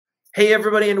Hey,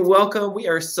 everybody, and welcome. We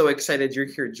are so excited you're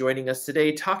here joining us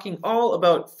today, talking all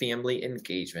about family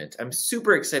engagement. I'm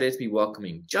super excited to be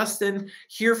welcoming Justin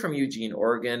here from Eugene,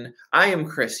 Oregon. I am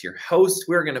Chris, your host.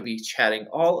 We're going to be chatting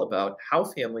all about how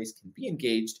families can be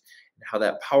engaged and how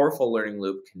that powerful learning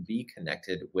loop can be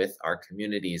connected with our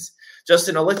communities.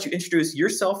 Justin, I'll let you introduce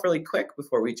yourself really quick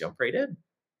before we jump right in.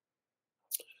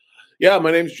 Yeah,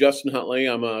 my name's Justin Huntley.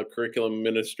 I'm a curriculum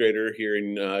administrator here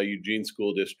in Eugene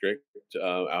School District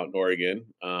out in Oregon.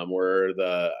 We're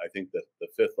I think, the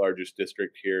fifth largest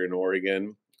district here in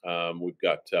Oregon. We've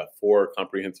got four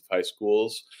comprehensive high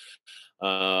schools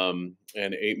and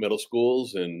eight middle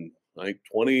schools and like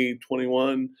 20,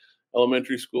 21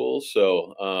 elementary schools.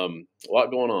 So a lot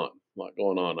going on. A lot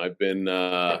going on. I've been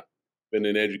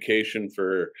in education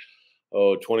for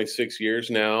 26 years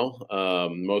now.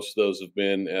 Most of those have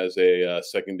been as a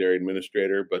secondary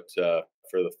administrator, but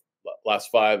for the last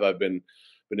five, I've been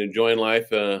enjoying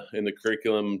life in the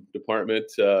curriculum department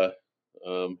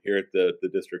here at the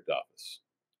district office.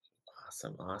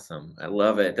 Awesome, awesome. I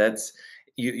love it. That's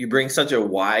you bring such a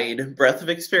wide breadth of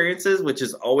experiences, which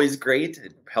is always great.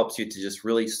 It helps you to just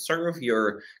really serve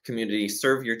your community,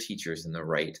 serve your teachers in the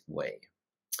right way.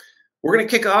 We're going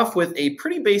to kick off with a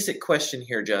pretty basic question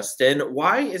here, Justin.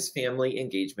 Why is family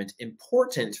engagement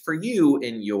important for you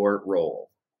in your role?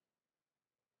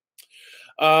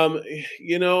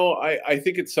 I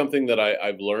think it's something that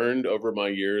I've learned over my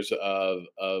years of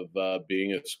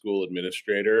being a school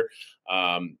administrator.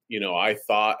 I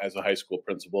thought as a high school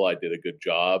principal, I did a good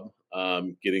job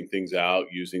getting things out,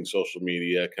 using social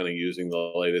media, kind of using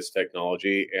the latest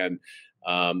technology, and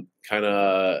kind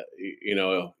of,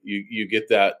 you get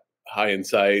that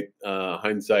hindsight,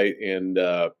 and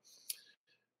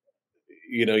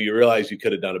you realize you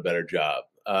could have done a better job.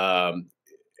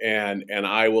 And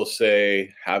I will say,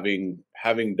 having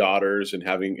daughters and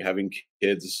having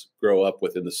kids grow up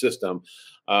within the system,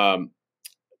 um,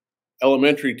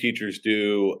 elementary teachers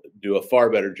do a far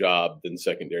better job than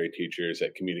secondary teachers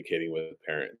at communicating with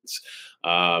parents.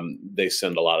 They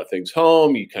send a lot of things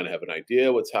home. You kind of have an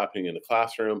idea what's happening in the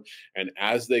classroom, and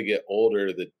as they get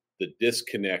older, the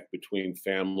disconnect between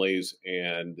families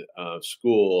and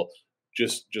school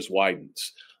just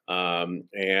widens.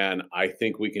 And I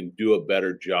think we can do a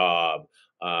better job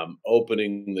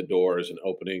opening the doors and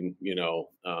opening,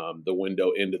 the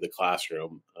window into the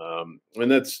classroom.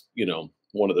 And that's,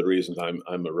 one of the reasons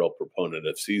I'm a real proponent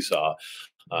of Seesaw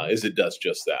is it does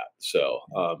just that. So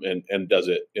and does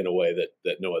it in a way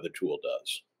that no other tool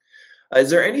does. Is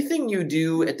there anything you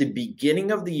do at the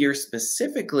beginning of the year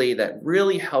specifically that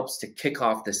really helps to kick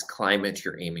off this climate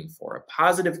you're aiming for? A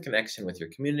positive connection with your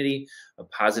community, a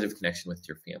positive connection with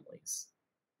your families.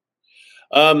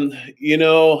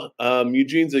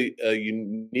 Eugene's a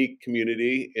unique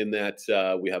community in that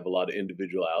we have a lot of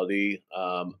individuality,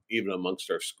 even amongst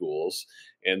our schools,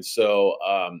 and so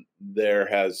there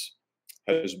has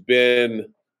been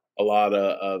a lot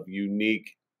of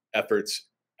unique efforts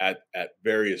at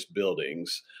various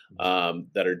buildings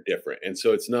that are different, and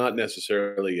so it's not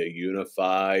necessarily a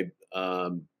unified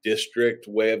district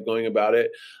way of going about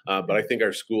it. But I think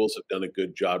our schools have done a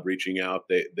good job reaching out.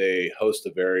 They host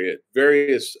a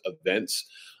various events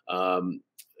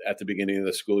at the beginning of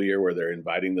the school year where they're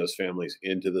inviting those families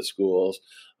into the schools.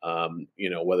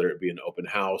 Whether it be an open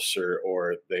house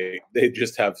or they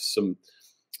just have some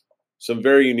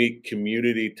very unique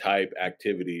community type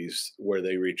activities where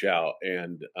they reach out,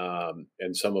 and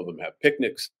some of them have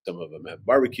picnics, some of them have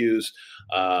barbecues,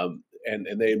 and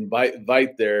they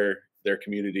invite their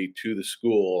community to the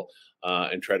school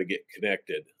and try to get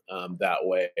connected that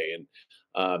way. And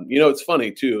it's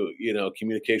funny too.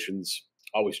 Communications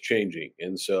always changing,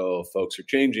 and so folks are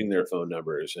changing their phone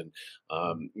numbers, and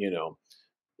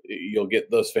you'll get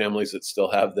those families that still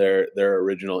have their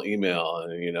original email,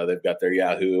 and they've got their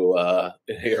Yahoo or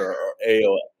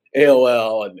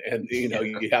AOL, and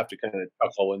you have to kind of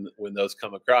chuckle when those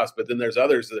come across. But then there's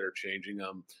others that are changing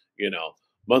them,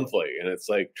 monthly, and it's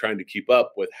like trying to keep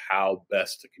up with how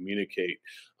best to communicate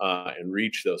and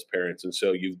reach those parents. And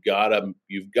so you've got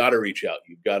to reach out,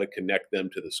 you've got to connect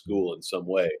them to the school in some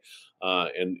way,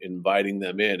 and inviting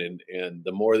them in, and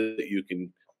the more that you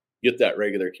can get that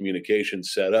regular communication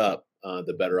set up,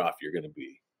 the better off you're going to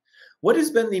be. What has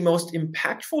been the most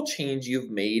impactful change you've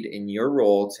made in your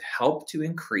role to help to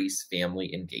increase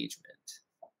family engagement?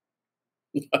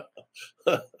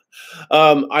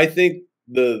 I think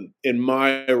the in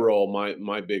my role,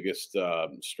 my biggest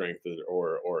strength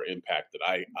or impact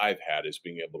that I've had is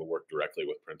being able to work directly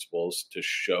with principals to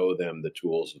show them the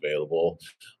tools available,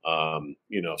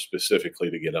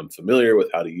 specifically to get them familiar with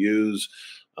how to use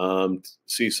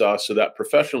Seesaw. So that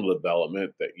professional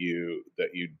development that you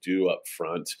do up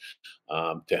front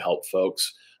to help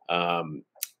folks.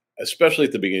 Especially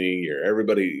at the beginning of the year,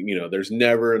 everybody, there's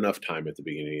never enough time at the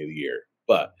beginning of the year,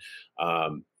 but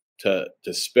um, to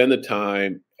spend the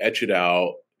time, etch it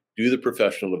out, do the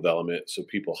professional development, so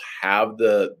people have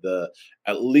the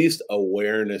at least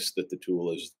awareness that the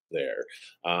tool is there,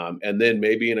 and then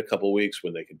maybe in a couple weeks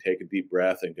when they can take a deep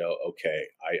breath and go, okay,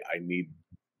 I need,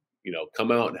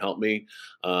 come out and help me,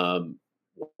 um,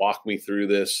 walk me through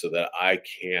this so that I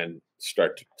can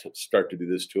start to do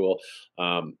this tool.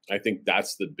 I think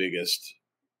that's the biggest,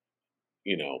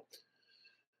 you know,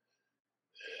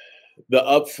 the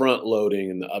upfront loading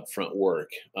and the upfront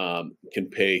work can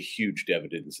pay huge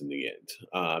dividends in the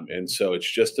end. And so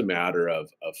it's just a matter of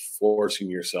forcing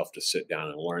yourself to sit down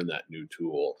and learn that new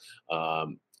tool.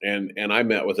 And I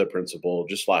met with a principal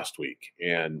just last week,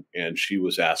 and she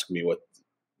was asking me what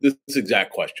this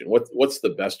exact question: what's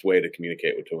the best way to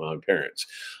communicate with my parents?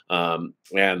 And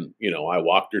I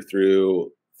walked her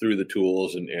through the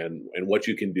tools and what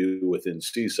you can do within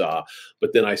Seesaw.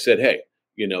 But then I said, hey,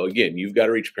 again, you've got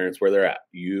to reach parents where they're at.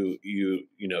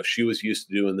 She was used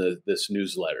to doing this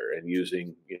newsletter and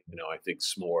using, I think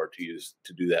S'more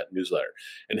to do that newsletter.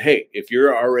 And hey, if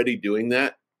you're already doing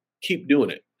that, keep doing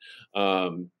it.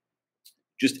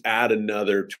 Just add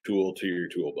another tool to your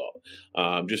tool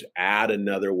belt. Just add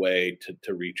another way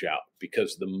to reach out,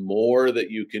 because the more that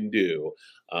you can do,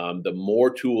 the more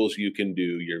tools you can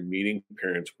do, you're meeting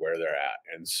parents where they're at.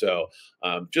 And so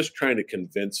just trying to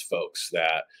convince folks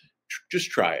that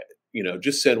just try it,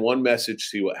 just send one message,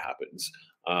 see what happens.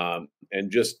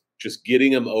 And just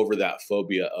getting them over that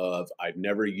phobia of I've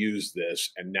never used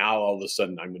this, and now all of a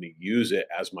sudden I'm going to use it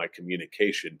as my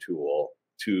communication tool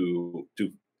to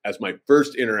as my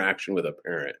first interaction with a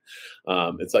parent.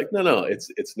 It's like, no,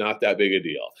 it's not that big a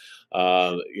deal.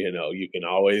 You can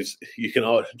always,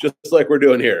 just like we're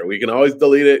doing here, we can always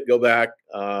delete it, go back,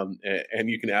 and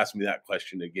you can ask me that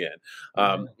question again.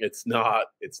 It's not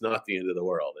the end of the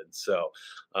world. And so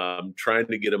trying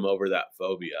to get them over that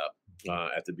phobia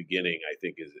at the beginning, I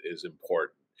think is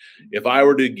important. If I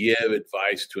were to give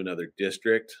advice to another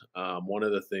district, one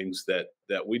of the things that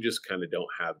we just kind of don't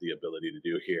have the ability to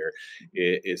do here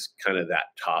is kind of that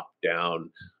top down,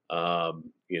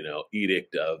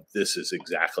 edict of this is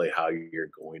exactly how you're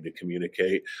going to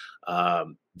communicate.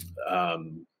 Um,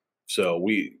 so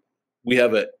we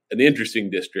have an interesting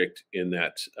district in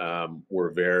that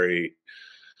we're very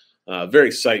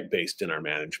site based in our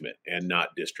management and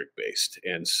not district based.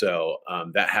 And so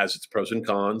that has its pros and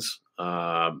cons.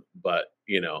 But,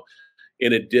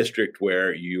 in a district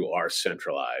where you are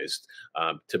centralized,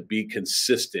 to be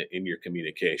consistent in your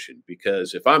communication.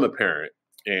 Because if I'm a parent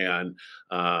and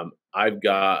I've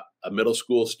got a middle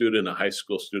school student, a high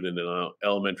school student, and an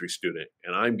elementary student,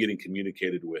 and I'm getting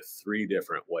communicated with three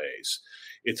different ways,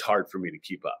 it's hard for me to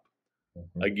keep up.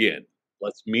 Mhm. Again,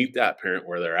 let's meet that parent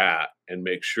where they're at and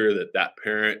make sure that that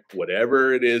parent,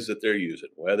 whatever it is that they're using,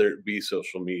 whether it be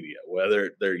social media,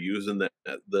 whether they're using the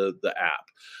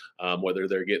app, whether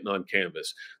they're getting on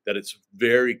Canvas, that it's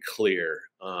very clear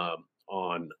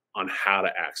on how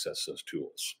to access those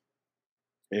tools.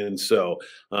 And so,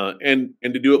 and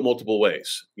to do it multiple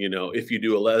ways. If you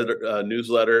do a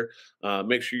newsletter,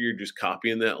 make sure you're just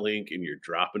copying that link and you're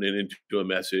dropping it into a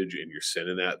message and you're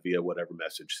sending that via whatever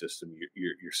message system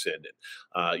you're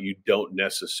sending. You don't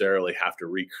necessarily have to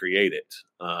recreate it.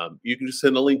 You can just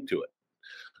send a link to it,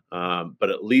 but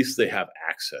at least they have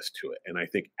access to it. And I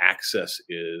think access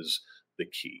is the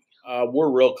key. We're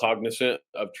real cognizant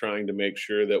of trying to make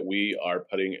sure that we are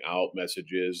putting out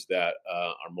messages that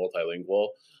are multilingual.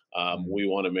 We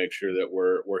want to make sure that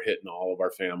we're hitting all of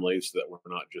our families, so that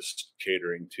we're not just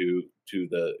catering to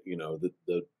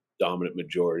the dominant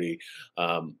majority.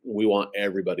 We want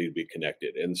everybody to be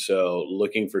connected, and so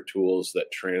looking for tools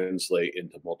that translate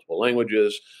into multiple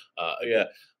languages. Yeah.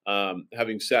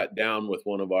 Having sat down with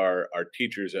one of our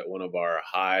teachers at one of our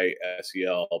high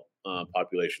SEL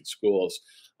population schools,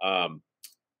 um,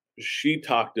 she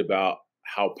talked about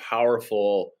how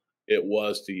powerful it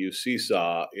was to use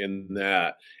Seesaw in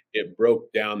that it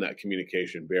broke down that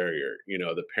communication barrier.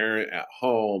 The parent at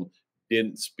home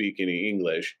didn't speak any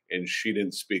English, and she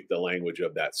didn't speak the language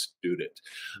of that student,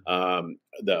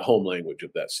 the home language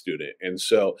of that student. And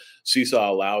so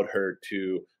Seesaw allowed her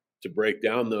to break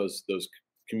down those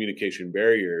communication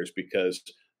barriers, because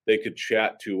they could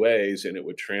chat two ways and it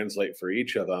would translate for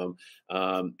each of them.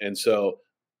 And so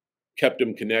kept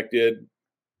them connected,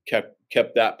 kept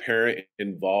that parent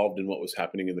involved in what was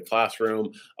happening in the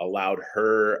classroom, allowed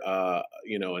her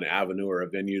an avenue or a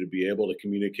venue to be able to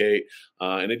communicate,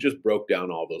 and it just broke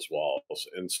down all those walls.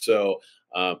 And so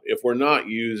if we're not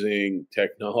using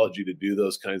technology to do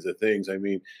those kinds of things, I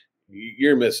mean,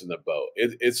 you're missing the boat.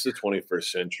 It's the 21st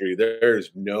century.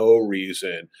 There's no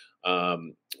reason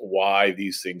why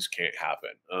these things can't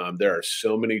happen. There are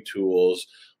so many tools,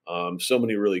 so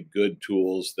many really good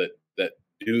tools that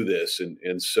do this,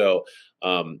 and so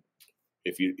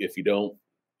if you don't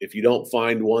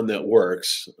find one that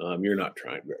works, you're not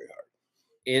trying very hard.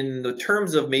 In the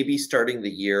terms of maybe starting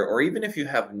the year, or even if you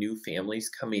have new families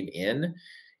coming in,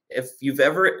 if you've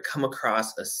ever come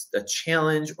across a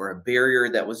challenge or a barrier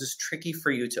that was just tricky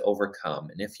for you to overcome,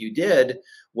 and if you did,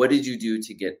 what did you do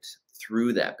to get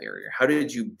through that barrier? How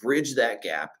did you bridge that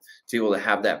gap to be able to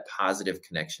have that positive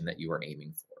connection that you were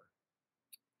aiming for?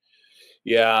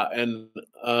 Yeah, and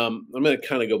I'm going to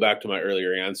kind of go back to my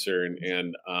earlier answer,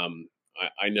 and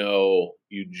I know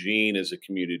Eugene as a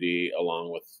community,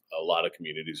 along with a lot of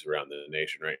communities around the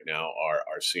nation right now,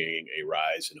 are seeing a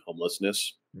rise in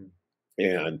homelessness Mm.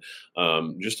 and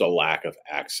just a lack of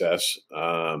access.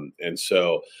 And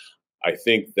so I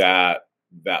think that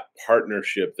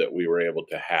partnership that we were able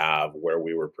to have, where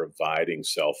we were providing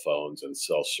cell phones and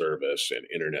cell service and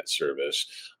internet service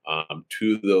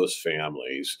to those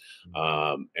families,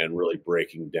 and really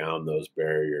breaking down those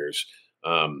barriers,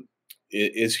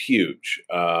 is huge.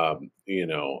 And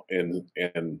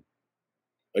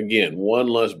again, one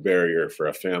less barrier for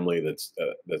a family that's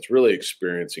really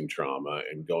experiencing trauma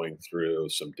and going through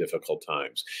some difficult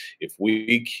times. If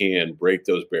we can break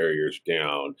those barriers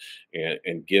down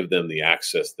and give them the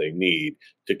access they need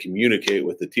to communicate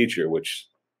with the teacher, which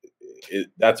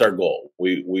that's our goal.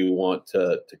 We want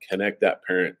to connect that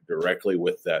parent directly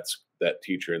with that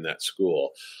teacher in that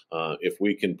school. If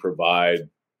we can provide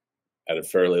at a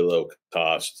fairly low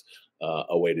cost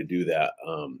a way to do that.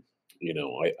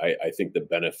 I think the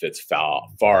benefits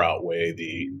far outweigh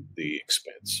the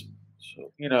expense.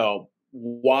 So,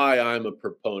 why I'm a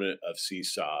proponent of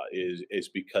Seesaw is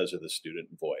because of the student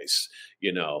voice.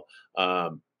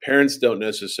 Parents don't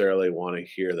necessarily want to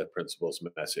hear the principal's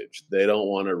message. They don't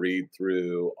want to read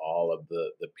through all of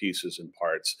the pieces and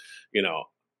parts. You know,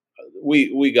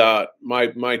 we got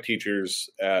my teachers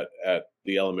at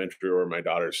the elementary, or my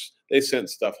daughters, they sent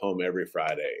stuff home every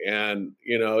Friday, and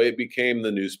it became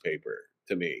the newspaper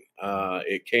to me.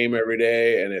 It came every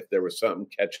day, and if there was something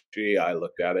catchy, I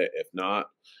looked at it. If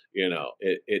not, I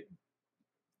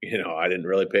didn't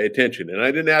really pay attention, and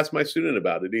I didn't ask my student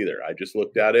about it either. I just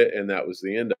looked at it, and that was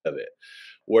the end of it.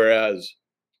 Whereas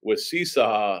with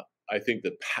Seesaw, I think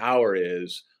the power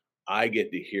is I get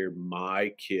to hear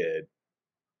my kid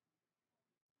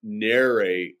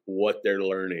narrate what they're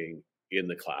learning in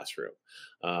the classroom.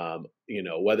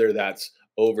 Whether that's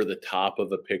over the top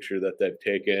of a picture that they've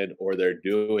taken, or they're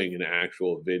doing an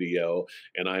actual video,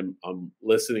 and I'm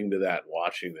listening to that,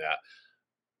 watching that.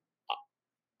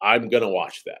 I'm gonna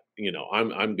watch that.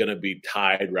 I'm gonna be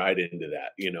tied right into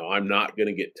that. I'm not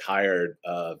gonna get tired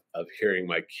of hearing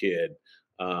my kid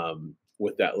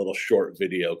with that little short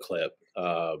video clip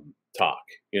talk.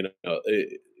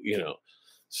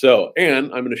 So, and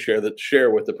I'm going to share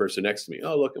with the person next to me.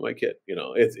 Oh, look at my kid.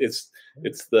 It's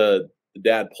the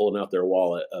dad pulling out their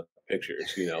wallet of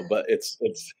pictures. But it's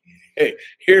hey,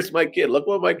 here's my kid. Look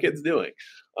what my kid's doing.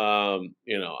 I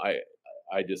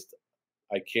just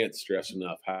I can't stress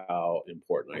enough how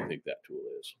important I think that tool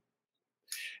is.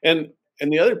 And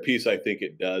the other piece I think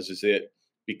it does is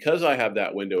because I have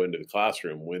that window into the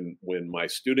classroom, when my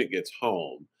student gets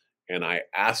home and I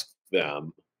ask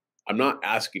them, I'm not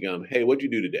asking them, "Hey, what'd you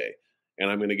do today?" And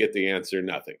I'm going to get the answer,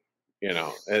 "Nothing." And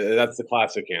that's the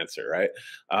classic answer, right?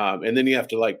 And then you have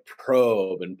to like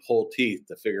probe and pull teeth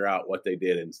to figure out what they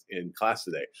did in class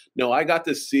today. No, I got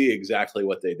to see exactly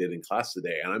what they did in class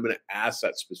today, and I'm going to ask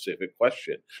that specific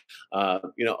question.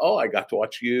 Oh, I got to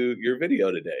watch your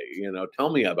video today.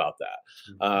 Tell me about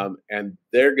that. And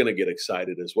they're going to get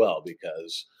excited as well,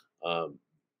 because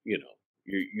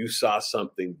you saw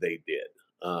something they did.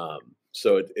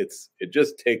 So it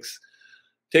just takes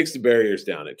the barriers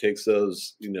down. It takes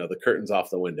those, the curtains off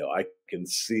the window. I can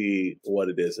see what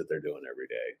it is that they're doing every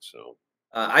day. So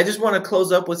I just want to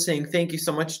close up with saying thank you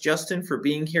so much, Justin, for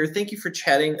being here. Thank you for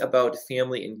chatting about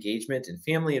family engagement and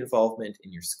family involvement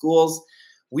in your schools.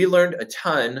 We learned a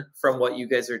ton from what you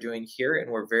guys are doing here, and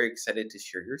we're very excited to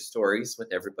share your stories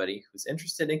with everybody who's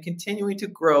interested in continuing to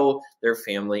grow their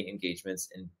family engagements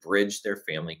and bridge their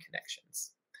family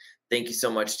connections. Thank you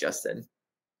so much, Justin.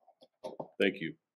 Thank you.